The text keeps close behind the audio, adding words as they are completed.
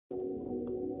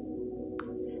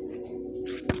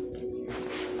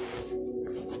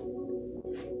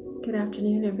Good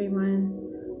afternoon, everyone.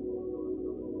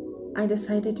 I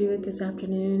decided to do it this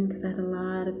afternoon because I had a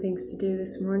lot of things to do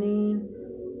this morning.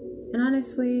 And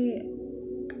honestly,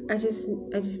 I just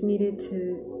needed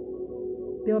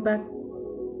to feel back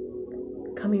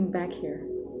coming back here.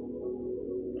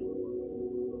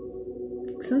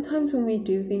 Sometimes when we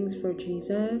do things for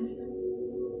Jesus,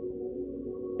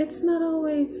 it's not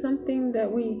always something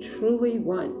that we truly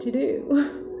want to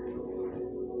do.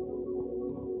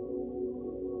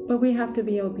 But we have to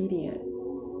be obedient.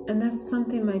 And that's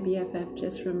something my BFF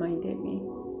just reminded me.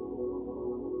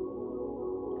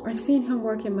 I've seen him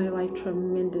work in my life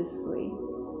tremendously.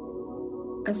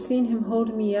 I've seen him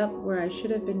hold me up where I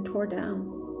should have been torn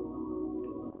down.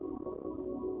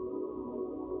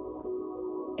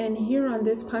 And here on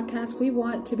this podcast, we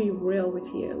want to be real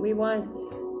with you. We want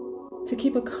to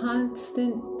keep a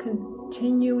constant,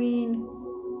 continuing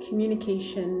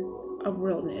communication of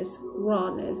realness,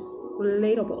 rawness,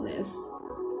 relatableness.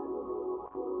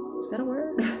 Is that a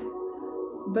word?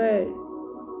 But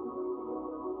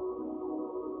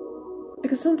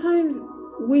because sometimes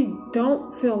we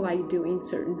don't feel like doing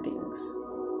certain things.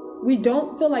 We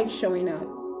don't feel like showing up.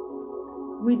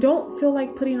 We don't feel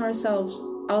like putting ourselves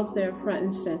out there front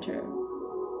and center.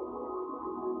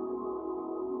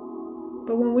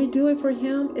 But when we do it for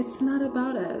him, it's not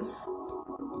about us.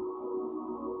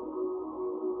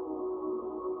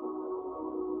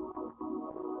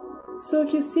 So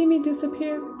if you see me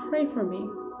disappear, pray for me.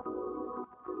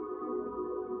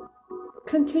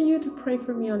 Continue to pray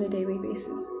for me on a daily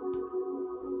basis.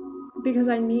 Because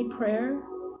I need prayer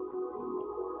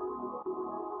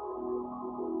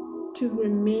to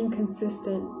remain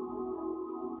consistent.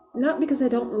 Not because I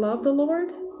don't love the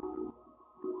Lord,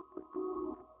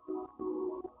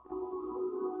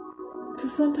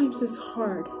 because sometimes it's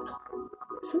hard.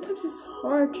 Sometimes it's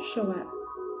hard to show up.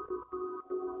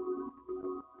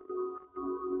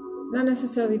 Not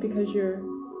necessarily because you're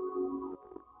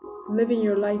living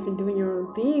your life and doing your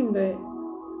own thing, but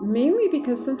mainly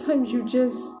because sometimes you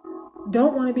just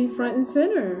don't want to be front and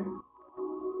center.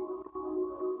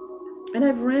 And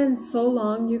I've ran so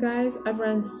long, you guys. I've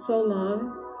ran so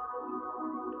long.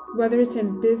 Whether it's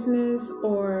in business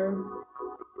or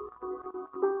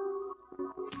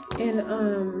in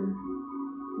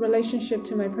relationship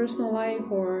to my personal life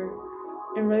or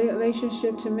in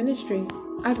relationship to ministry,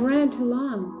 I've ran too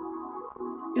long.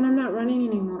 And I'm not running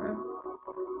anymore.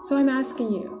 So I'm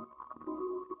asking you,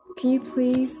 can you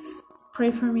please pray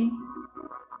for me?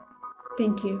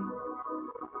 Thank you.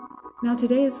 Now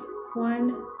today is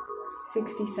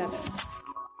 1/67,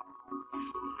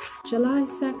 July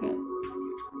 2nd.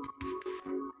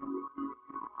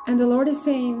 And the Lord is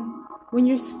saying, when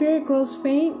your spirit grows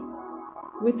faint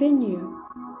within you,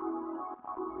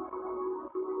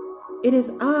 it is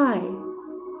I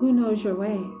who knows your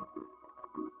way.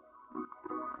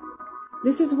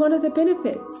 This is one of the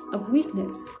benefits of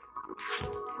weakness.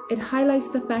 It highlights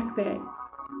the fact that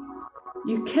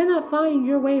you cannot find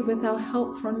your way without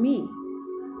help from me.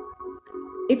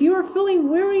 If you are feeling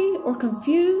weary or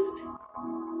confused,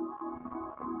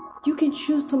 you can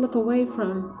choose to look away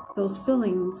from those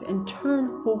feelings and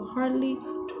turn wholeheartedly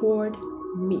toward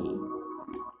me.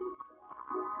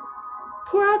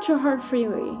 Pour out your heart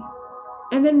freely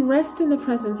and then rest in the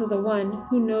presence of the one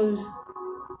who knows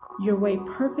your way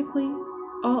perfectly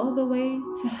all the way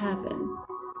to heaven.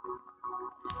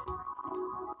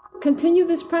 Continue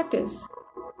this practice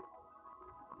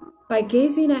by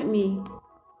gazing at me,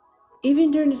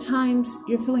 even during the times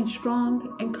you're feeling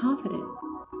strong and confident.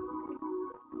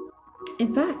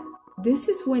 In fact, this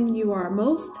is when you are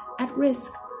most at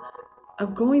risk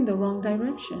of going the wrong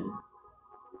direction.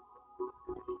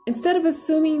 Instead of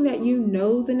assuming that you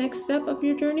know the next step of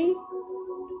your journey,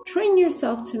 train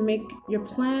yourself to make your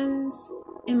plans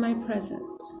in my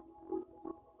presence.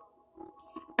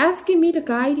 Asking me to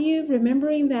guide you,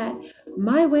 remembering that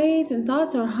my ways and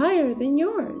thoughts are higher than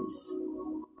yours,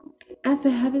 as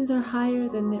the heavens are higher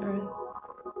than the earth.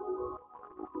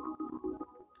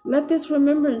 Let this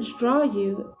remembrance draw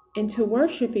you into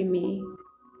worshiping me,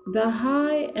 the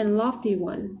high and lofty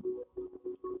one,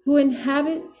 who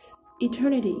inhabits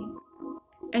eternity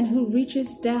and who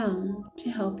reaches down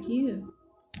to help you.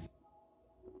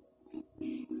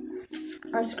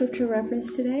 Our scripture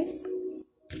reference today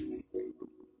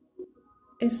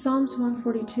is Psalms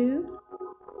 142,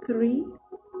 3,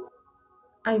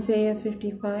 Isaiah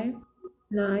 55,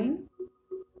 9,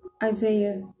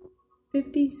 Isaiah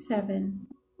 57,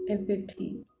 and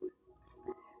 15.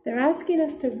 They're asking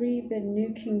us to read the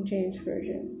New King James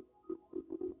Version,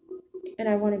 and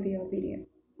I want to be obedient.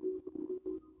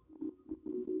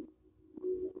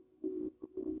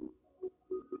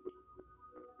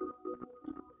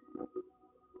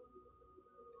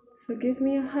 So give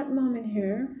me a hot moment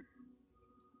here.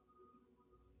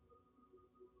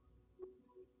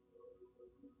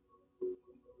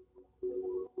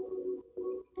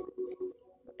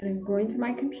 And I'm going to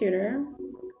my computer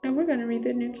and we're going to read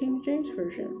the New King James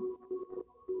Version.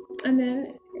 And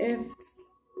then if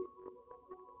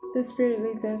the Spirit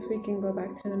leads us, we can go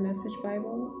back to the Message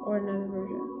Bible or another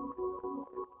version.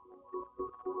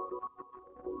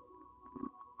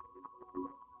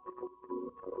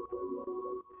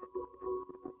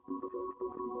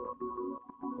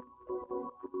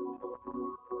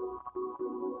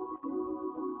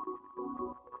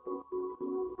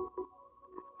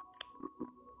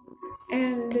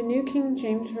 And the New King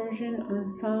James Version on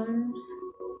Psalms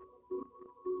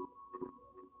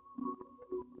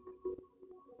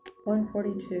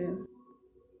 142.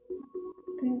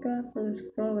 Thank God for the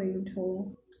scrolling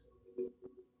tool.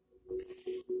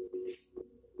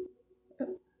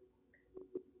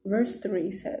 Verse 3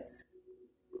 says,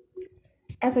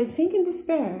 "As I sink in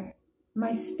despair,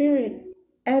 my spirit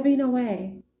ebbing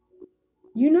away,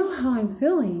 you know how I'm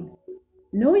feeling,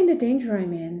 knowing the danger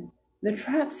I'm in, the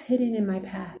traps hidden in my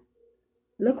path.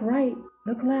 Look right,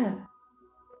 look left.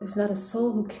 There's not a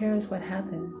soul who cares what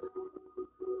happens.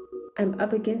 I'm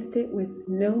up against it with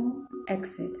no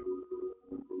exit.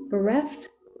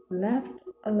 Bereft, left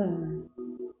alone.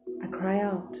 I cry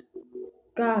out,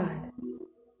 God,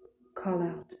 call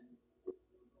out."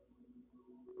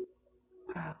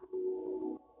 Wow.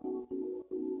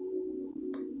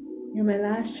 You're my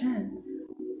last chance,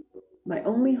 my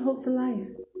only hope for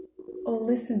life. Oh,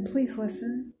 listen, please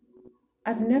listen.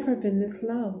 I've never been this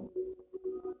low.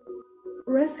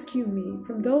 Rescue me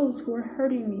from those who are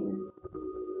hurting me,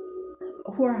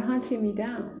 who are hunting me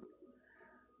down.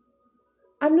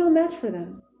 I'm no match for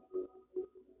them.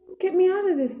 Get me out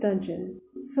of this dungeon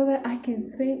so that I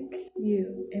can thank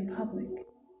you in public.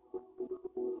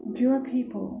 Your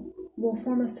people will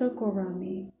form a circle around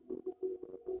me,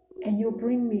 and you'll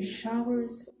bring me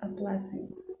showers of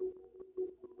blessings.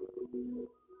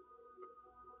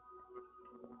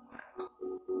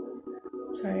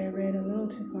 Sorry, I read a little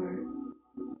too far.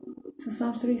 So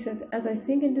Psalms 3 says, "As I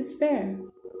sink in despair,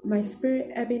 my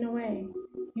spirit ebbing away,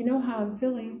 you know how I'm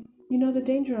feeling. You know the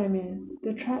danger I'm in,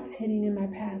 the traps hidden in my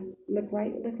path. Look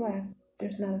right, look left.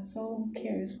 There's not a soul who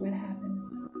cares what happens."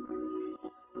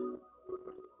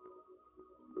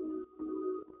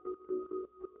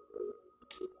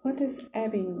 What does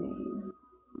ebbing mean?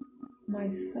 My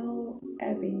soul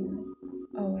ebbing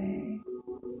away.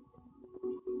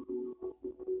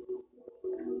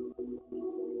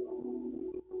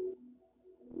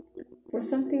 For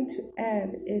something to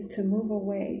ebb is to move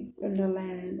away from the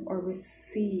land or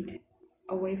recede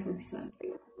away from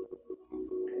something.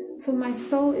 So my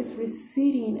soul is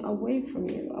receding away from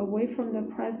you, away from the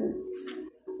presence,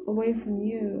 away from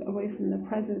you, away from the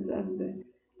presence of the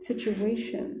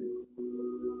situation.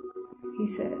 He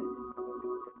says,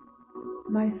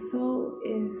 my soul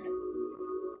is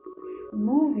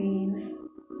moving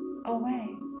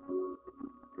away.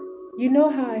 You know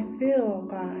how I feel,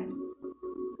 God.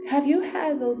 Have you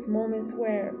had those moments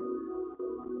where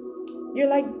you're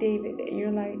like David and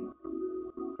you're like,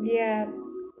 yeah,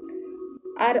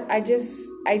 I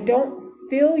don't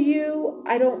feel you,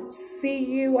 I don't see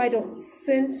you, I don't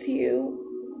sense you.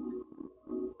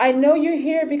 I know you're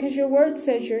here because your word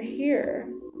says you're here.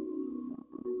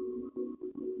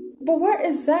 But where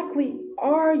exactly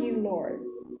are you, Lord?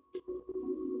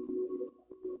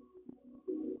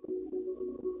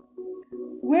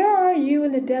 Where are you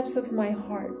in the depths of my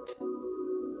heart?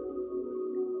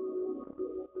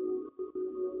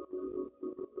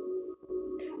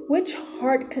 Which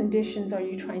heart conditions are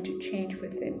you trying to change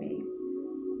within me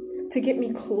to get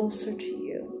me closer to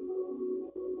you?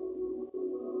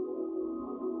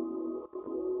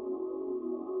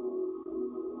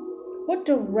 What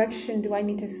direction do I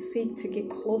need to seek to get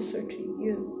closer to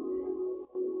you?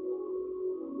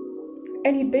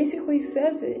 And he basically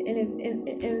says it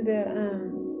in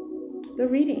the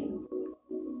reading.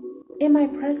 In my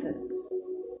presence.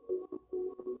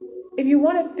 If you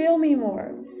want to feel me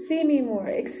more, see me more,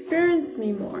 experience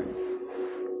me more,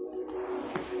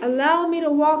 allow me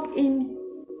to walk in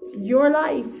your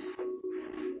life.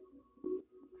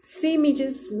 See me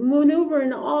just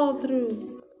maneuvering all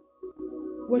through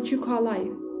what you call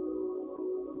life.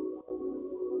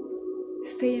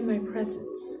 Stay in my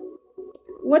presence.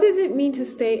 What does it mean to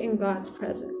stay in God's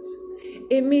presence?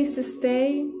 It means to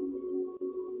stay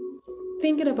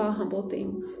thinking about humble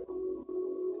things,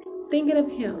 thinking of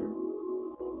Him,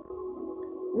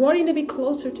 wanting to be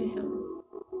closer to Him.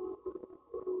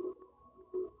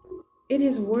 In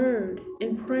His Word,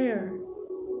 in prayer,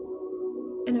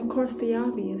 And of course, the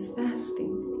obvious,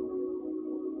 fasting.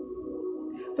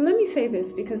 But let me say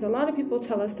this, because a lot of people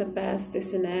tell us to fast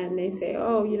this and that, and they say,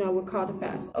 oh, we're called to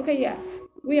fast. Okay, yeah,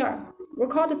 we are. We're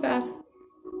called to fast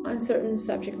on certain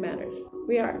subject matters.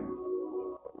 We are.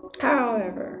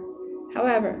 However,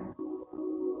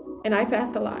 and I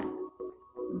fast a lot,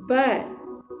 but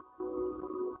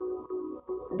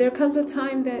there comes a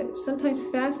time that sometimes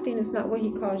fasting is not what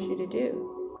he calls you to do.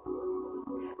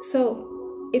 So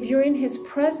if you're in his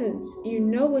presence, you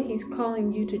know what he's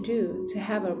calling you to do to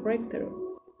have a breakthrough.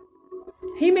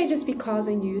 He may just be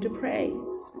causing you to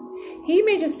praise. He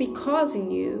may just be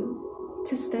causing you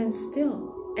to stand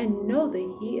still and know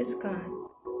that he is God.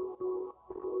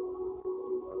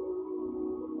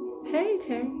 Hey,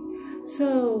 Terry.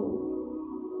 So,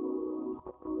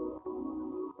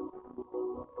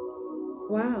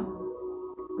 wow.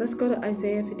 Let's go to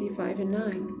Isaiah 55 and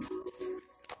 9.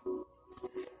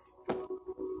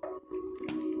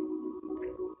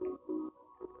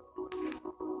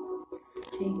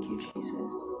 Thank you,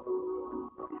 Jesus.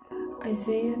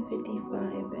 Isaiah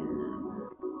 55 and 9.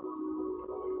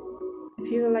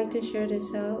 If you would like to share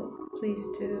this out, please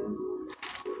do.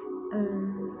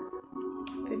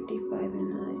 55 and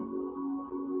 9.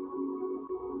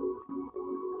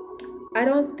 I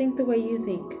don't think the way you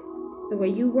think. The way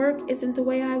you work isn't the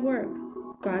way I work.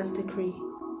 God's decree.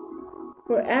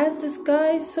 For as the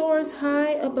sky soars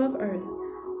high above earth,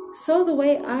 so the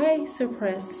way I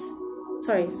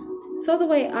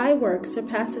work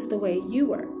surpasses the way you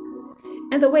work.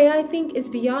 And the way I think is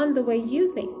beyond the way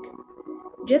you think.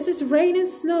 Just as rain and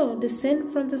snow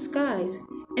descend from the skies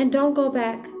and don't go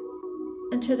back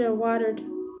until they're watered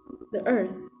the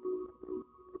earth.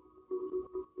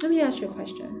 Let me ask you a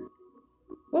question.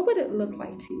 What would it look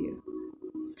like to you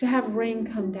to have rain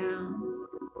come down?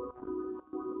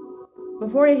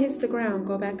 Before it hits the ground,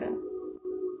 go back up.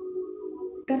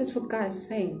 That is what God is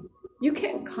saying. You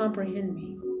can't comprehend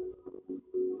me.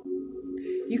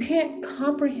 You can't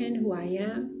comprehend who I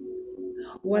am,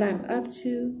 what I'm up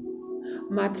to,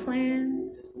 my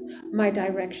plans, my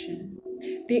direction.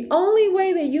 The only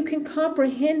way that you can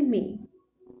comprehend me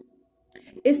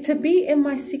is to be in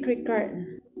my secret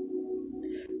garden,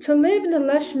 to live in the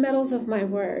lush meadows of my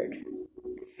word,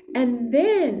 and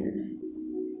then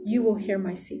you will hear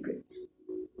my secrets.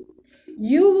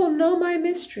 You will know my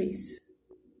mysteries,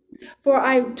 for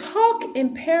I talk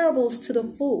in parables to the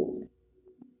fool,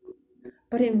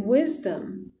 but in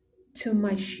wisdom to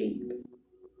my sheep.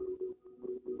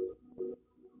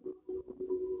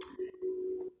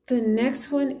 The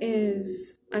next one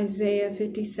is Isaiah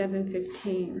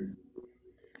 57:15.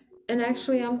 And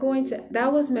actually,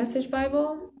 that was Message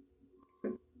Bible.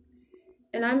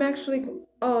 And I'm actually,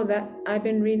 I've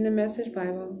been reading the Message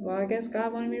Bible. Well, I guess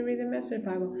God wanted me to read the Message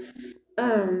Bible.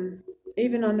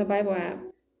 Even on the Bible app.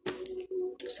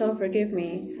 So forgive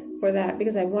me for that,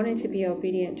 because I wanted to be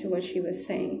obedient to what she was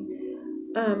saying.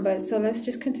 But so let's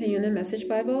just continue in the Message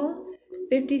Bible.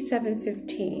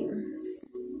 57:15.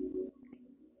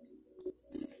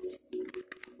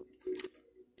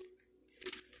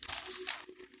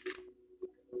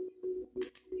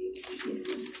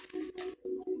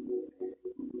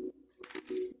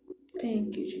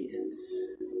 Thank you, Jesus.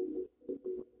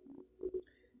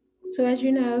 So as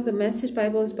you know, the Message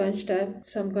Bible is bunched up,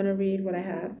 so I'm going to read what I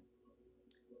have.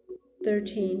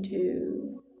 13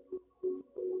 to...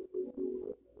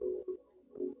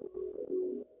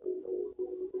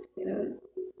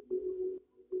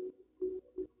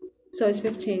 So it's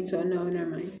 15, so no, never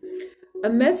mind. A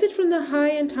message from the high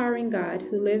and towering God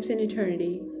who lives in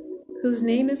eternity, whose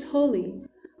name is holy.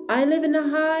 I live in the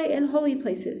high and holy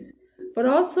places, but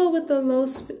also with the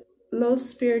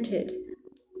low-spirited,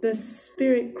 the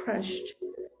spirit crushed.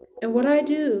 And what I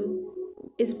do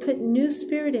is put new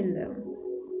spirit in them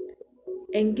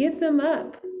and give them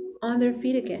up on their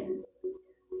feet again.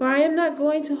 For I am not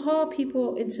going to haul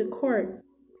people into court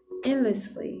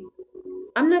endlessly.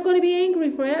 I'm not going to be angry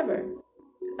forever.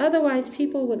 Otherwise,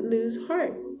 people would lose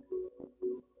heart.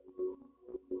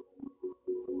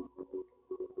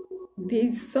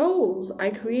 These souls I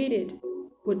created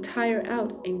would tire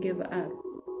out and give up.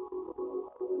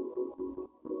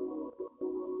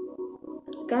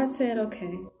 God said,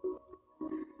 okay,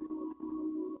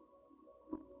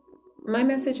 my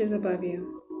message is above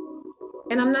you.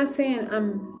 And I'm not saying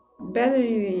I'm better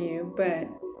than you, but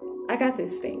I got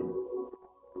this thing.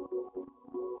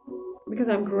 Because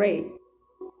I'm great.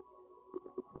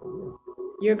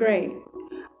 You're great.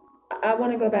 I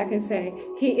want to go back and say,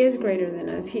 he is greater than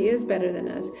us. He is better than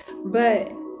us.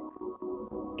 But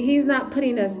he's not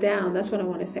putting us down. That's what I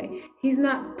want to say. He's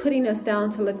not putting us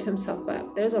down to lift himself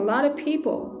up. There's a lot of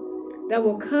people that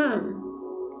will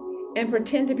come and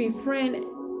pretend to be friend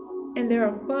and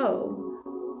they're a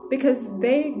foe, because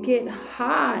they get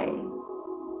high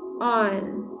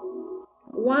on,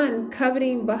 one,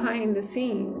 coveting behind the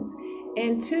scenes,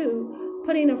 and two,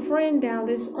 putting a friend down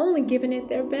that's only giving it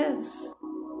their best.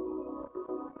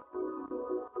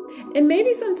 And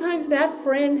maybe sometimes that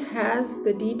friend has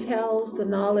the details, the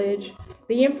knowledge,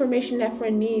 the information that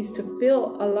friend needs to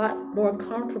feel a lot more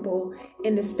comfortable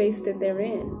in the space that they're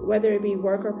in, whether it be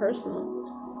work or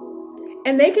personal.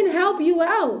 And they can help you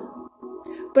out.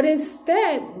 But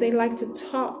instead, they like to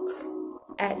talk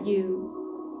at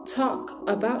you, talk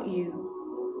about you,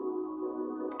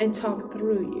 and talk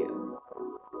through you.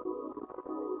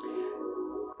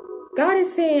 God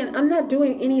is saying, I'm not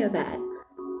doing any of that.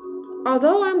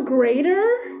 Although I'm greater,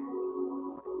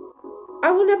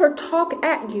 I will never talk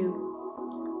at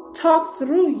you, talk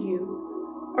through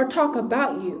you, or talk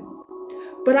about you.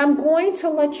 But I'm going to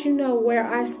let you know where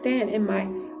I stand in my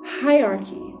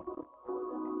hierarchy.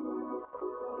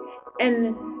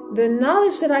 And the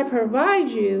knowledge that I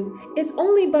provide you is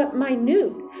only but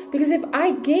minute. Because if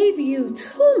I gave you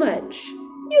too much,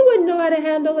 you wouldn't know how to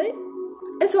handle it.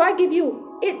 And so I give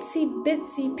you itsy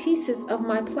bitsy pieces of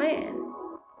my plan.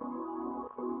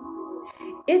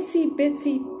 Itsy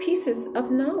bitsy pieces of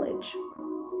knowledge.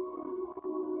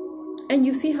 And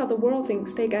you see how the world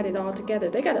thinks they got it all together.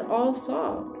 They got it all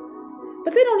solved.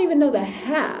 But they don't even know the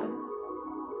half.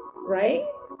 Right?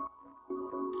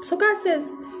 So God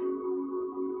says,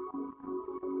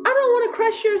 I don't want to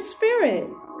crush your spirit.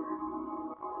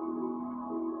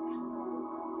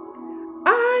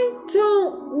 I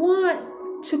don't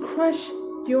want to crush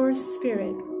your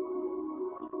spirit.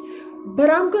 But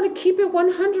I'm going to keep it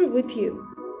 100 with you.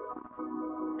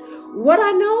 What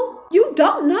I know, you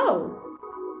don't know.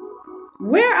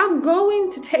 Where I'm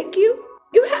going to take you,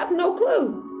 you have no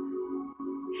clue.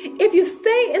 If you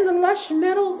stay in the lush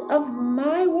meadows of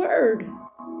my word,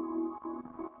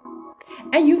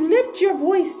 and you lift your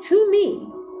voice to me,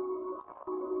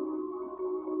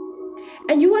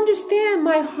 and you understand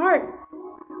my heart,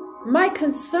 my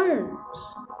concerns,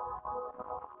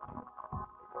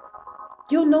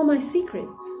 you'll know my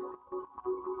secrets.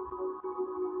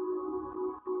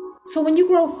 So when you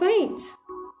grow faint,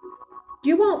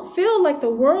 you won't feel like the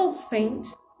world's faint,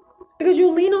 because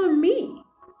you'll lean on me,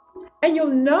 and you'll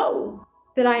know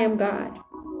that I am God.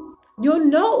 You'll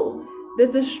know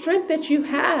that the strength that you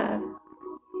have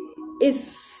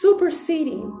is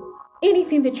superseding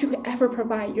anything that you could ever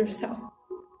provide yourself.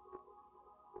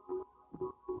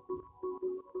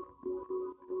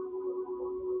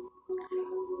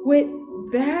 With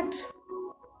that,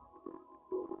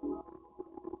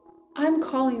 I'm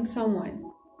calling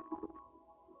someone,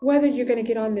 whether you're going to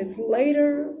get on this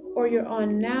later or you're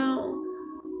on now,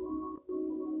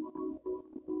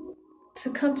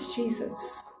 to come to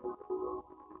Jesus,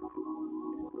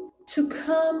 to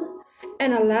come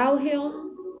and allow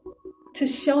him to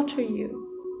shelter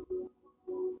you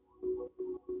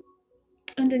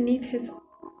underneath his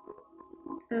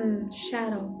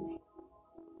shadow.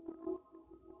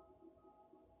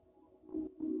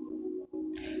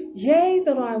 Yea,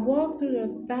 though I walk through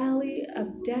the valley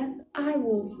of death, I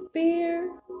will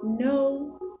fear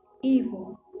no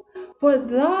evil, for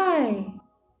thy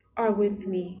art with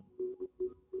me.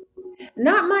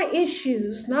 Not my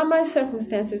issues, not my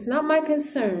circumstances, not my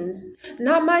concerns,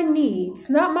 not my needs,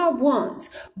 not my wants,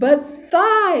 but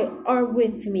thy art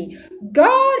with me.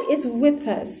 God is with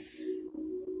us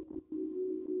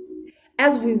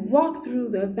as we walk through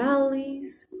the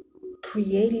valleys,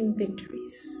 creating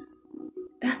victories.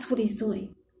 That's what he's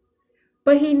doing.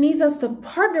 But he needs us to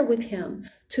partner with him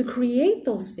to create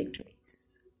those victories.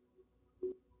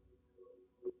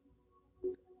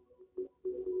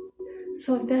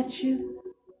 So if that's you,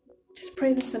 just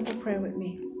pray the simple prayer with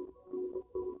me.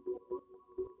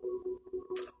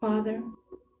 Father,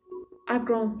 I've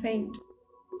grown faint.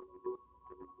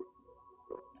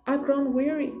 I've grown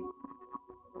weary.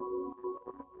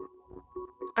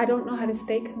 I don't know how to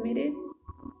stay committed.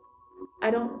 I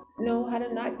don't know how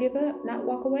to not give up, not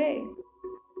walk away.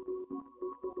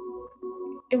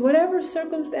 In whatever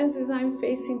circumstances I'm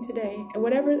facing today, and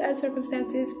whatever that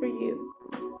circumstance is for you,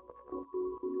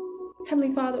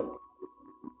 Heavenly Father,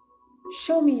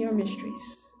 show me your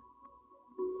mysteries.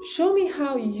 Show me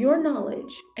how your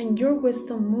knowledge and your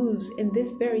wisdom moves in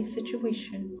this very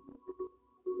situation.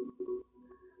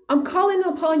 I'm calling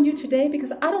upon you today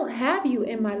because I don't have you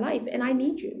in my life and I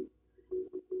need you.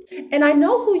 And I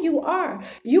know who you are.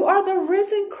 You are the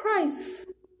risen Christ.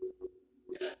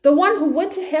 The one who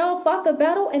went to hell, fought the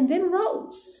battle, and then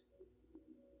rose.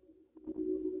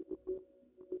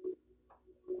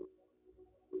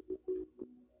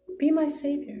 Be my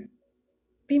Savior.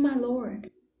 Be my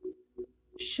Lord.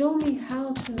 Show me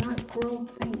how to not grow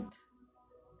faint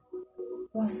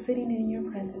while sitting in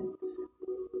your presence.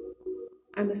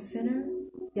 I'm a sinner,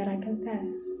 yet I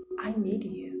confess I need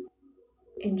you.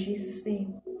 In Jesus'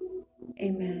 name,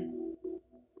 amen.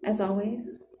 As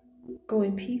always, go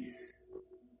in peace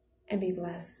and be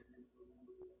blessed.